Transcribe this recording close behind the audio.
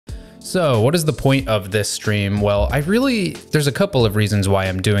So what is the point of this stream? Well, there's a couple of reasons why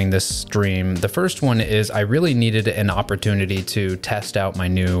I'm doing this stream. The first one is I really needed an opportunity to test out my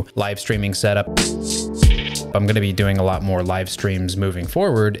new live streaming setup. I'm going to be doing a lot more live streams moving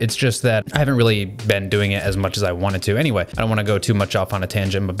forward. It's just that I haven't really been doing it as much as I wanted to. Anyway, I don't want to go too much off on a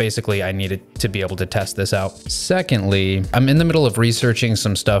tangent, but basically I needed to be able to test this out. Secondly, I'm in the middle of researching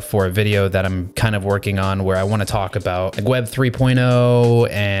some stuff for a video that I'm kind of working on where I want to talk about like Web 3.0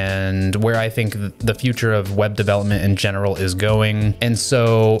 and where I think the future of web development in general is going. And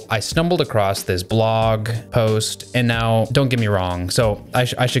so I stumbled across this blog post, and now don't get me wrong. So I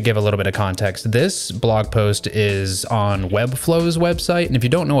should give a little bit of context. This blog post is on Webflow's website. And if you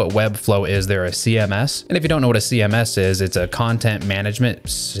don't know what Webflow is, they're a CMS. And if you don't know what a CMS is, it's a content management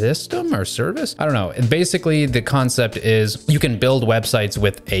system or service. I don't know. Basically, the concept is you can build websites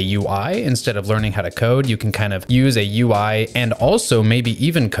with a UI instead of learning how to code. You can kind of use a UI and also maybe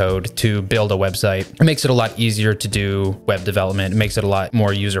even code to build a website. It makes it a lot easier to do web development. It makes it a lot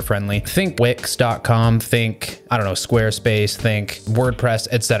more user-friendly. Think Wix.com, think, I don't know, Squarespace, think WordPress,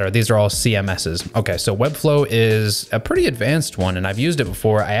 etc. These are all CMSs. Okay, so Webflow is a pretty advanced one, and I've used it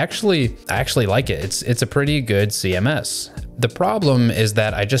before. I actually like it. It's a pretty good CMS. The problem is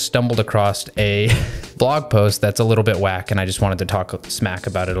that I just stumbled across a blog post that's a little bit whack, and I just wanted to talk smack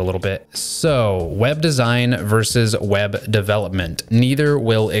about it a little bit. So, web design versus web development. Neither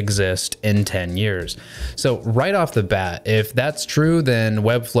will exist in 10 years. So right off the bat, if that's true, then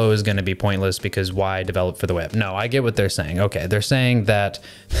Webflow is going to be pointless because why develop for the web? No, I get what they're saying. Okay, they're saying that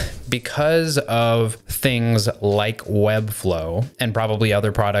because of things like Webflow and probably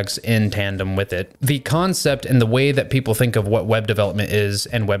other products in tandem with it, the concept and the way that people think of what web development is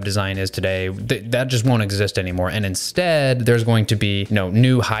and web design is today, that just won't exist anymore. And instead, there's going to be,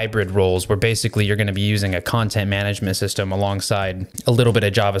 new hybrid roles where basically you're going to be using a content management system alongside a little bit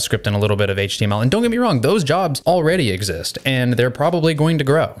of JavaScript and a little bit of HTML. And don't get me wrong, those jobs already exist and they're probably going to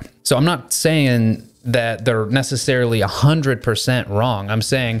grow. So I'm not saying that they're necessarily 100% wrong. I'm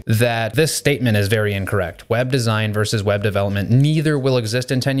saying that this statement is very incorrect. Web design versus web development, neither will exist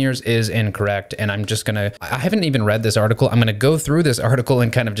in 10 years is incorrect. And I haven't even read this article. I'm gonna go through this article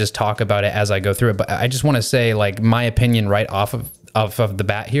and kind of just talk about it as I go through it. But I just wanna say, like, my opinion right off of the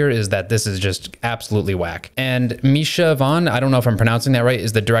bat here is that this is just absolutely whack. And Misha Vaughn, I don't know if I'm pronouncing that right,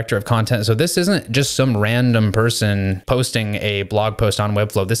 is the director of content. So this isn't just some random person posting a blog post on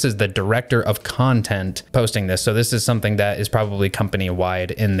Webflow. This is the director of content posting this. So this is something that is probably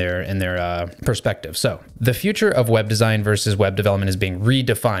company-wide in their perspective. So the future of web design versus web development is being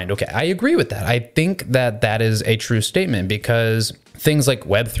redefined. Okay, I agree with that. I think that is a true statement because things like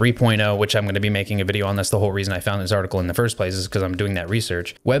Web 3.0, which I'm going to be making a video on. That's the whole reason I found this article in the first place, is because I'm doing that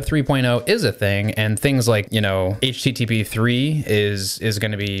research. Web 3.0 is a thing, and things like, HTTP 3 is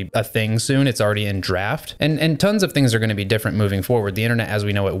going to be a thing soon. It's already in draft, and tons of things are going to be different moving forward. The internet, as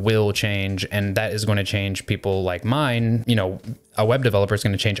we know it, will change, and that is going to change people like mine. A web developer is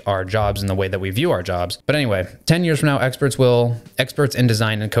going to change our jobs and the way that we view our jobs. But anyway, 10 years from now, experts in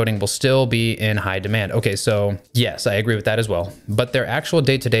design and coding will still be in high demand. Okay, so yes, I agree with that as well. But their actual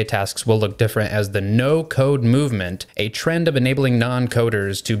day-to-day tasks will look different as the no-code movement, a trend of enabling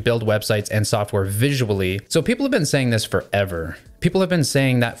non-coders to build websites and software visually. So people have been saying this forever. People have been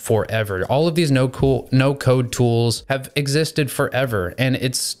saying that forever. All of these no-code tools have existed forever, and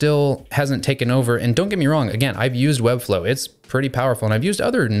it still hasn't taken over. And don't get me wrong, again, I've used Webflow. It's pretty powerful, and I've used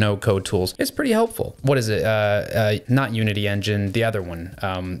other no-code tools. It's pretty helpful. What is it? Not Unity Engine, the other one,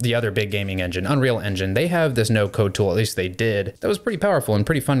 the other big gaming engine, Unreal Engine. They have this no-code tool, at least they did. That was pretty powerful and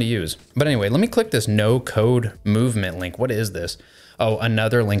pretty fun to use. But anyway, let me click this no-code movement link. What is this? Oh,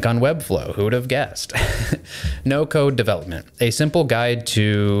 another link on Webflow. Who would have guessed? No code development, a simple guide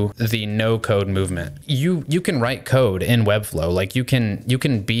to the no code movement. You can write code in Webflow. Like you can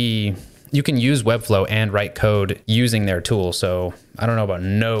use Webflow and write code using their tool. So I don't know about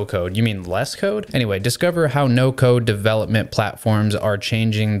no code. You mean less code? Anyway, discover how no code development platforms are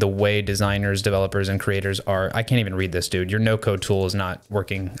changing the way designers, developers, and creators are. I can't even read this, dude. Your no code tool is not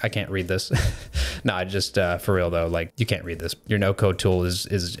working. I can't read this. No, I just for real though, like you can't read this. Your no code tool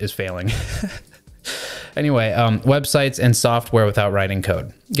is failing. Anyway, websites and software without writing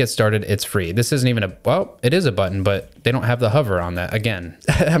code. Get started, it's free. This isn't even it is a button, but they don't have the hover on that. Again,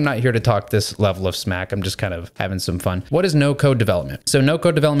 I'm not here to talk this level of smack. I'm just kind of having some fun. What is no-code development? So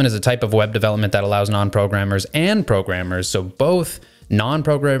no-code development is a type of web development that allows non-programmers and programmers, so both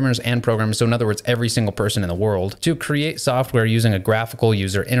non-programmers and programmers, so in other words, every single person in the world, to create software using a graphical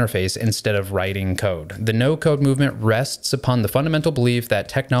user interface instead of writing code. The no-code movement rests upon the fundamental belief that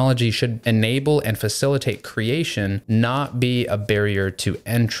technology should enable and facilitate creation, not be a barrier to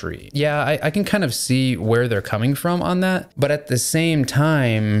entry. Yeah, I can kind of see where they're coming from on that, but at the same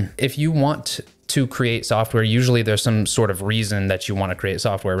time, if you want to create software, usually there's some sort of reason that you want to create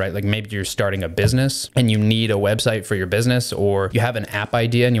software, right? Like maybe you're starting a business and you need a website for your business, or you have an app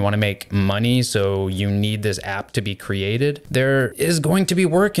idea and you want to make money, so you need this app to be created. There is going to be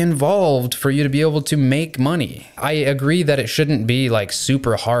work involved for you to be able to make money. I agree that it shouldn't be like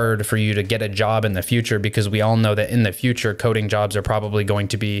super hard for you to get a job in the future, because we all know that in the future, coding jobs are probably going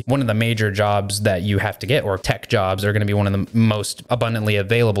to be one of the major jobs that you have to get, or tech jobs are going to be one of the most abundantly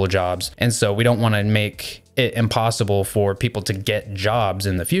available jobs. And so we don't want to make it impossible for people to get jobs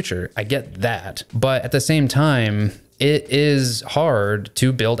in the future. I get that. But at the same time, it is hard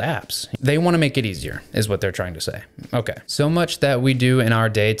to build apps. They want to make it easier, is what they're trying to say. Okay. So much that we do in our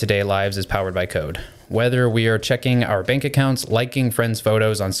day-to-day lives is powered by code. Whether we are checking our bank accounts, liking friends'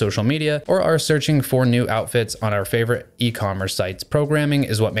 photos on social media, or are searching for new outfits on our favorite e-commerce sites, programming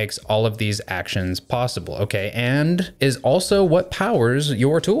is what makes all of these actions possible, okay? And is also what powers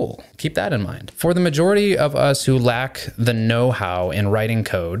your tool. Keep that in mind. For the majority of us who lack the know-how in writing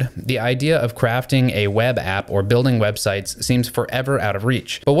code, the idea of crafting a web app or building websites seems forever out of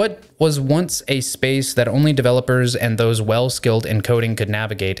reach. But what was once a space that only developers and those well-skilled in coding could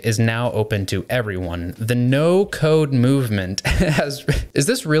navigate is now open to everyone. The no-code movement is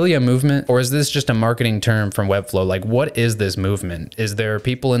this really a movement, or is this just a marketing term from Webflow? Like, what is this movement? Is there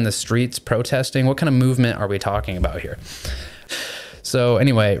people in the streets protesting? What kind of movement are we talking about here? So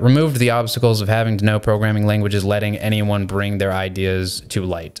anyway, removed the obstacles of having to know programming languages, letting anyone bring their ideas to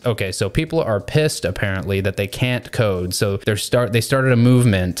light. Okay, so people are pissed apparently that they can't code. So they started a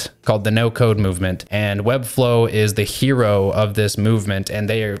movement called the no code movement, and Webflow is the hero of this movement, and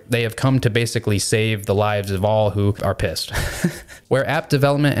they have come to basically save the lives of all who are pissed. Where app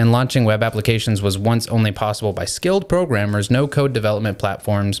development and launching web applications was once only possible by skilled programmers, no code development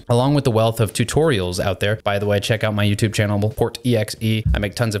platforms, along with the wealth of tutorials out there. By the way, check out my YouTube channel, PortExe. I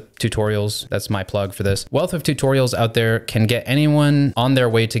make tons of tutorials. That's my plug for this. Wealth of tutorials out there can get anyone on their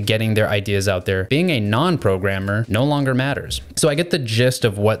way to getting their ideas out there. Being a non-programmer no longer matters. So I get the gist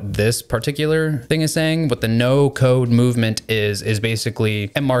of what this particular thing is saying. What the no code movement is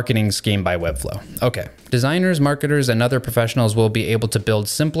basically a marketing scheme by Webflow. Okay. Designers, marketers, and other professionals will be able to build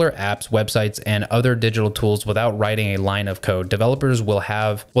simpler apps, websites, and other digital tools without writing a line of code. Developers will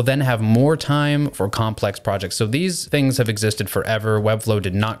then have more time for complex projects. So these things have existed forever. Webflow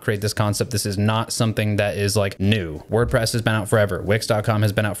did not create this concept. This is not something that is like new. WordPress has been out forever. Wix.com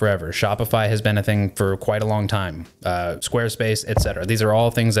has been out forever. Shopify has been a thing for quite a long time. Squarespace, etc. These are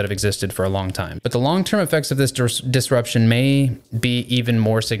all things that have existed for a long time. But the long-term effects of this disruption may be even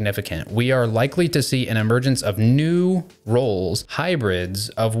more significant. We are likely to see an emergence of new roles, hybrids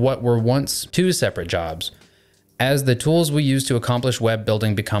of what were once two separate jobs, as the tools we use to accomplish web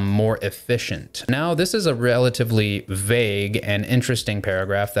building become more efficient. Now, this is a relatively vague and interesting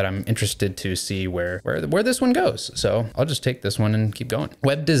paragraph that I'm interested to see where this one goes. So I'll just take this one and keep going.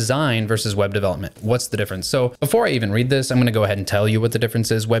 Web design versus web development. What's the difference? So before I even read this, I'm gonna go ahead and tell you what the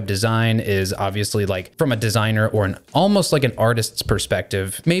difference is. Web design is obviously like from a designer or almost like an artist's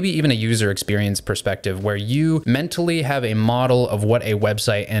perspective, maybe even a user experience perspective, where you mentally have a model of what a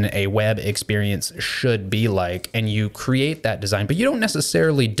website and a web experience should be like, and you create that design, but you don't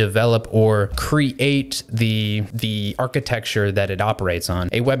necessarily develop or create the architecture that it operates on.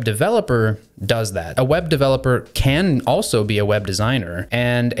 A web developer does that. A web developer can also be a web designer,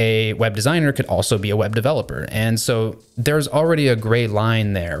 and a web designer could also be a web developer. And so there's already a gray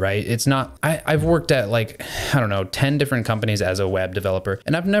line there, right? It's not, I've worked at like, I don't know, 10 different companies as a web developer,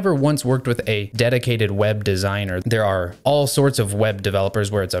 and I've never once worked with a dedicated web designer. There are all sorts of web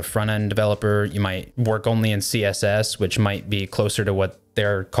developers where it's a front-end developer. You might work only in CSS, which might be closer to what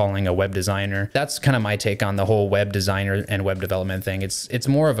they're calling a web designer. That's kind of my take on the whole web designer and web development thing. It's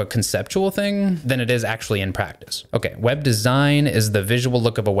more of a conceptual thing than it is actually in practice. Okay, web design is the visual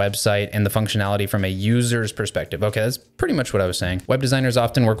look of a website and the functionality from a user's perspective. Okay, that's pretty much what I was saying. Web designers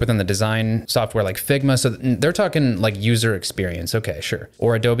often work within the design software like Figma, so they're talking like user experience. Okay, sure.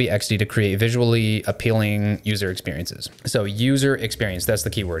 Or Adobe XD to create visually appealing user experiences. So user experience, that's the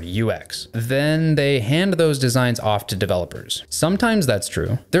keyword, UX. Then they hand those designs off to developers. Sometimes that's that's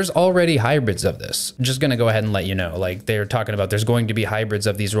true. There's already hybrids of this. Just gonna go ahead and let you know, like they're talking about there's going to be hybrids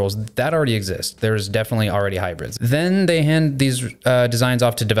of these roles. That already exists. There's definitely already hybrids. Then they hand these designs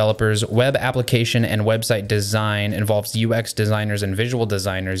off to developers. Web application and website design involves UX designers and visual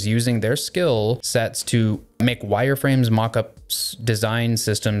designers using their skill sets to make wireframes, mockups, design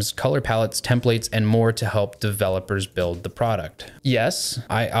systems, color palettes, templates, and more to help developers build the product. Yes,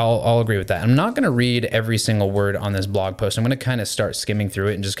 I'll agree with that. I'm not going to read every single word on this blog post. I'm going to kind of start skimming through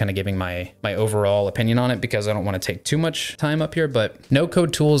it and just kind of giving my overall opinion on it because I don't want to take too much time up here, but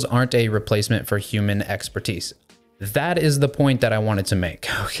no-code tools aren't a replacement for human expertise. That is the point that I wanted to make.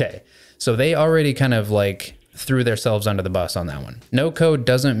 Okay, so they already kind of like threw themselves under the bus on that one. No code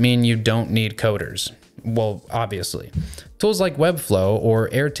doesn't mean you don't need coders. Well, obviously. Tools like Webflow or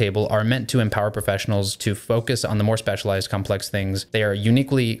Airtable are meant to empower professionals to focus on the more specialized, complex things they are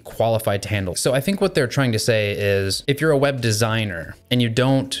uniquely qualified to handle. So I think what they're trying to say is if you're a web designer and you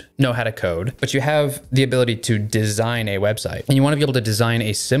don't know how to code, but you have the ability to design a website and you want to be able to design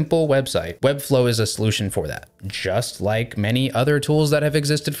a simple website, Webflow is a solution for that, just like many other tools that have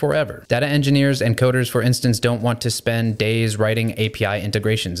existed forever. Data engineers and coders, for instance, don't want to spend days writing API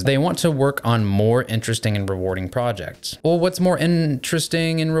integrations. They want to work on more interesting and rewarding projects. Well, what's more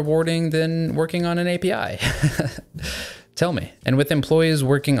interesting and rewarding than working on an API? Tell me. And with employees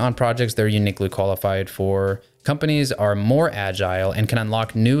working on projects they're uniquely qualified for, companies are more agile and can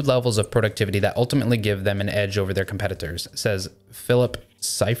unlock new levels of productivity that ultimately give them an edge over their competitors, says Philip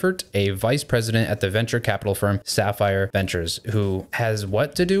Seifert, a vice president at the venture capital firm Sapphire Ventures, who has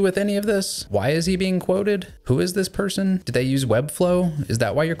what to do with any of this? Why is he being quoted? Who is this person? Did they use Webflow? Is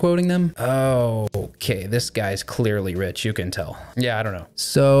that why you're quoting them? Oh, okay. This guy's clearly rich. You can tell. Yeah, I don't know.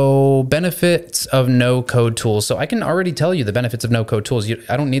 So benefits of no code tools. So I can already tell you the benefits of no code tools.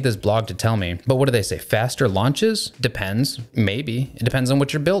 I don't need this blog to tell me, but what do they say? Faster launches? Depends. Maybe. It depends on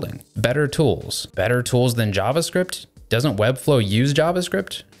what you're building. Better tools. Better tools than JavaScript? Doesn't Webflow use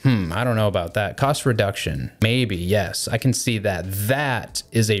JavaScript? I don't know about that. Cost reduction, maybe, yes. I can see that. That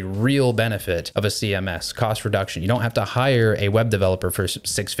is a real benefit of a CMS, cost reduction. You don't have to hire a web developer for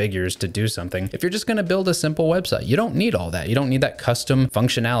 6 figures to do something. If you're just gonna build a simple website, you don't need all that. You don't need that custom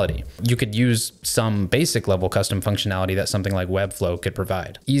functionality. You could use some basic level custom functionality that something like Webflow could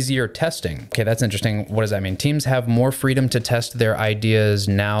provide. Easier testing. Okay, that's interesting. What does that mean? Teams have more freedom to test their ideas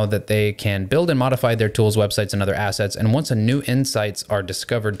now that they can build and modify their tools, websites, and other assets. And once a new insights are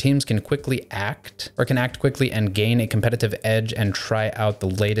discovered, teams can act quickly and gain a competitive edge and try out the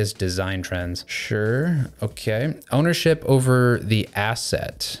latest design trends. Sure. Okay. Ownership over the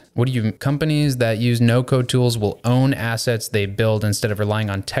asset. What do you, companies that use no-code tools will own assets they build instead of relying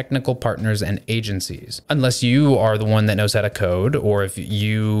on technical partners and agencies. Unless you are the one that knows how to code, or if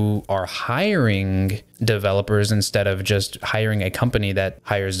you are hiring developers instead of just hiring a company that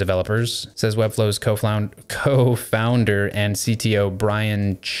hires developers, says Webflow's co-founder and CTO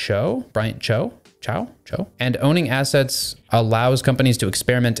Brian Cho. And owning assets allows companies to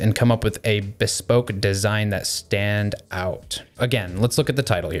experiment and come up with a bespoke design that stand out. Again, let's look at the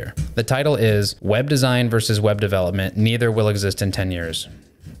title here. The title is Web Design versus Web Development. Neither will exist in 10 years.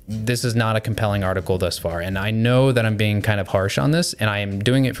 This is not a compelling article thus far. And I know that I'm being kind of harsh on this, and I am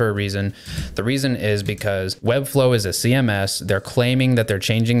doing it for a reason. The reason is because Webflow is a CMS. They're claiming that they're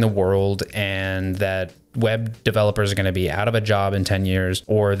changing the world and that web developers are going to be out of a job in 10 years,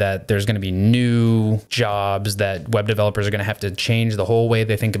 or that there's going to be new jobs, that web developers are going to have to change the whole way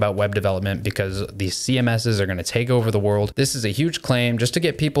they think about web development because these CMSs are going to take over the world. This is a huge claim just to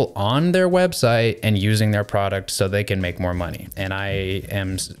get people on their website and using their product so they can make more money. And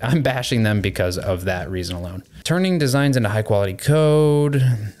I'm bashing them because of that reason alone. Turning designs into high quality code.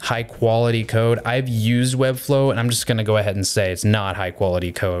 I've used Webflow and I'm just going to go ahead and say it's not high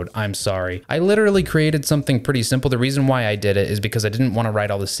quality code. I'm sorry. I literally created something pretty simple. The reason why I did it is because I didn't want to write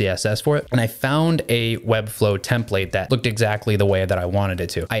all the CSS for it. And I found a Webflow template that looked exactly the way that I wanted it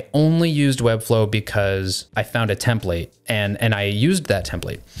to. I only used Webflow because I found a template and I used that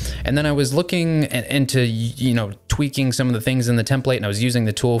template. And then I was looking into, tweaking some of the things in the template, and I was using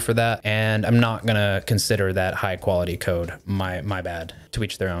the tool for that. And I'm not going to consider that high quality code. My bad. To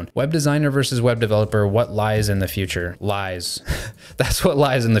each their own. Web designer versus web developer. What lies in the future? Lies. That's what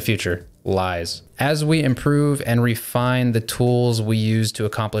lies in the future. Lies. As we improve and refine the tools we use to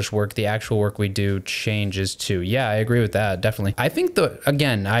accomplish work, the actual work we do changes too. Yeah, I agree with that. Definitely. I think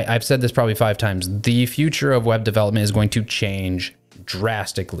again, I've said this probably 5 times. The future of web development is going to change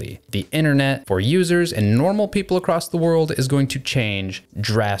drastically. The internet for users and normal people across the world is going to change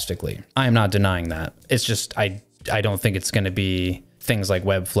drastically. I am not denying that. It's just, I don't think it's going to be things like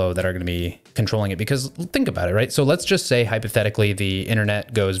Webflow that are going to be controlling it. Because think about it, right? So let's just say hypothetically the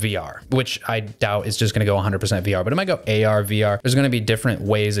internet goes VR, which I doubt is just going to go 100% VR, but it might go AR, VR. There's going to be different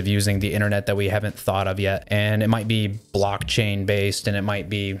ways of using the internet that we haven't thought of yet. And it might be blockchain based, and it might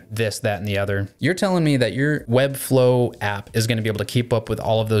be this, that, and the other. You're telling me that your Webflow app is going to be able to keep up with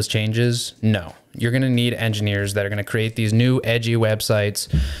all of those changes? No. You're going to need engineers that are going to create these new edgy websites.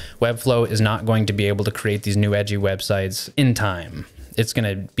 Webflow is not going to be able to create these new edgy websites in time. It's going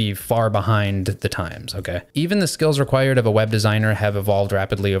to be far behind the times, okay? Even the skills required of a web designer have evolved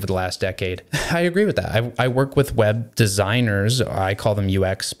rapidly over the last decade. I agree with that. I work with web designers. I call them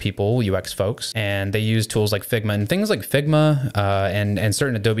UX people, UX folks, and they use tools like Figma. And things like Figma and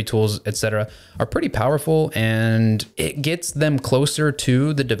certain Adobe tools, etc., are pretty powerful, and it gets them closer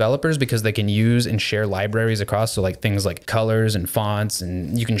to the developers because they can use and share libraries across. So like things like colors and fonts,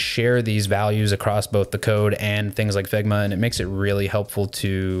 and you can share these values across both the code and things like Figma, and it makes it really helpful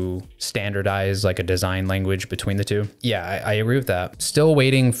to standardize like a design language between the two. Yeah, I agree with that. Still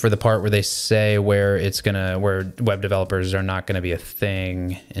waiting for the part where they say where web developers are not gonna be a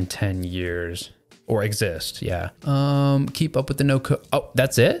thing in 10 years. Or exist, yeah. Keep up with the no code. Oh,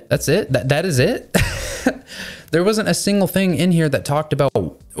 that's it? That's it? That is it? There wasn't a single thing in here that talked about,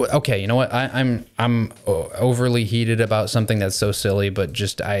 okay, you know what? I'm overly heated about something that's so silly, but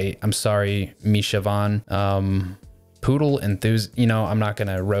just, I'm sorry, Misha Vaughn. Poodle enthusiast, you know, I'm not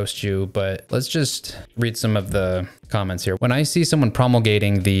gonna roast you, but let's just read some of the comments here. When I see someone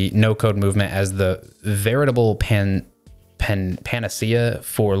promulgating the no code movement as the veritable panacea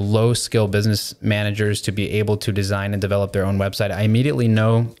for low skill business managers to be able to design and develop their own website, I immediately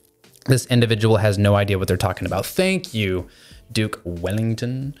know this individual has no idea what they're talking about. Thank you, Duke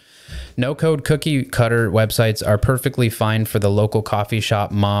Wellington. No code cookie cutter websites are perfectly fine for the local coffee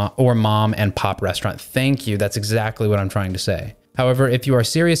shop mom and pop restaurant. Thank you. That's exactly what I'm trying to say. However, if you are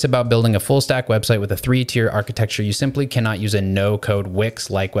serious about building a full stack website with a 3-tier architecture, you simply cannot use a no code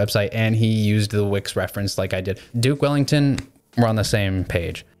Wix-like website. And he used the Wix reference like I did. Duke Wellington, we're on the same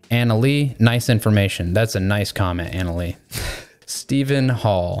page. Anna Lee, nice information. That's a nice comment, Anna Lee. Stephen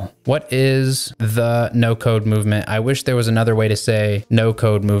Hall, what is the no code movement? I wish there was another way to say no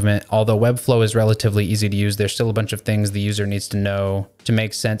code movement. Although Webflow is relatively easy to use, there's still a bunch of things the user needs to know to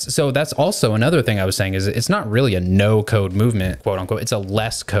make sense. So that's also another thing I was saying is it's not really a no code movement, quote unquote. It's a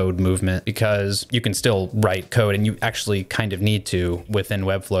less code movement because you can still write code, and you actually kind of need to within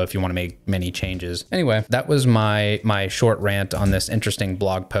Webflow if you want to make many changes. Anyway, that was my short rant on this interesting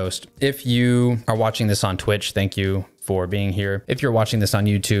blog post. If you are watching this on Twitch, thank you for being here. If you're watching this on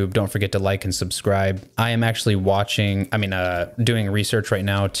YouTube, don't forget to like and subscribe. I am actually doing research right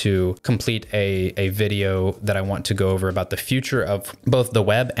now to complete a video that I want to go over about the future of both the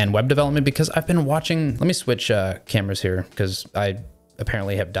web and web development, because I've been watching, let me switch cameras here because I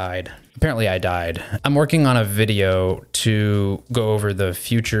apparently have died. Apparently I died. I'm working on a video to go over the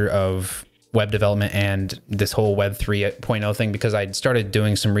future of web development and this whole Web 3.0 thing, because I started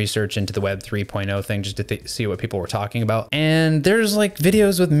doing some research into the Web 3.0 thing just to see what people were talking about. And there's like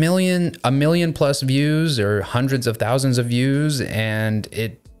videos with a million plus views or hundreds of thousands of views. And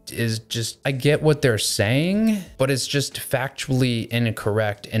it is just, I get what they're saying, but it's just factually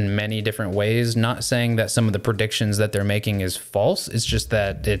incorrect in many different ways. Not saying that some of the predictions that they're making is false. It's just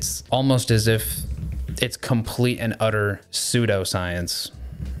that it's almost as if it's complete and utter pseudoscience.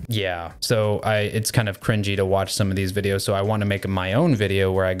 Yeah, so it's kind of cringy to watch some of these videos. So I want to make my own video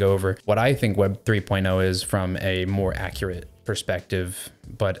where I go over what I think Web 3.0 is from a more accurate perspective.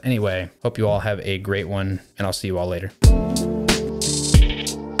 But anyway, hope you all have a great one, and I'll see you all later.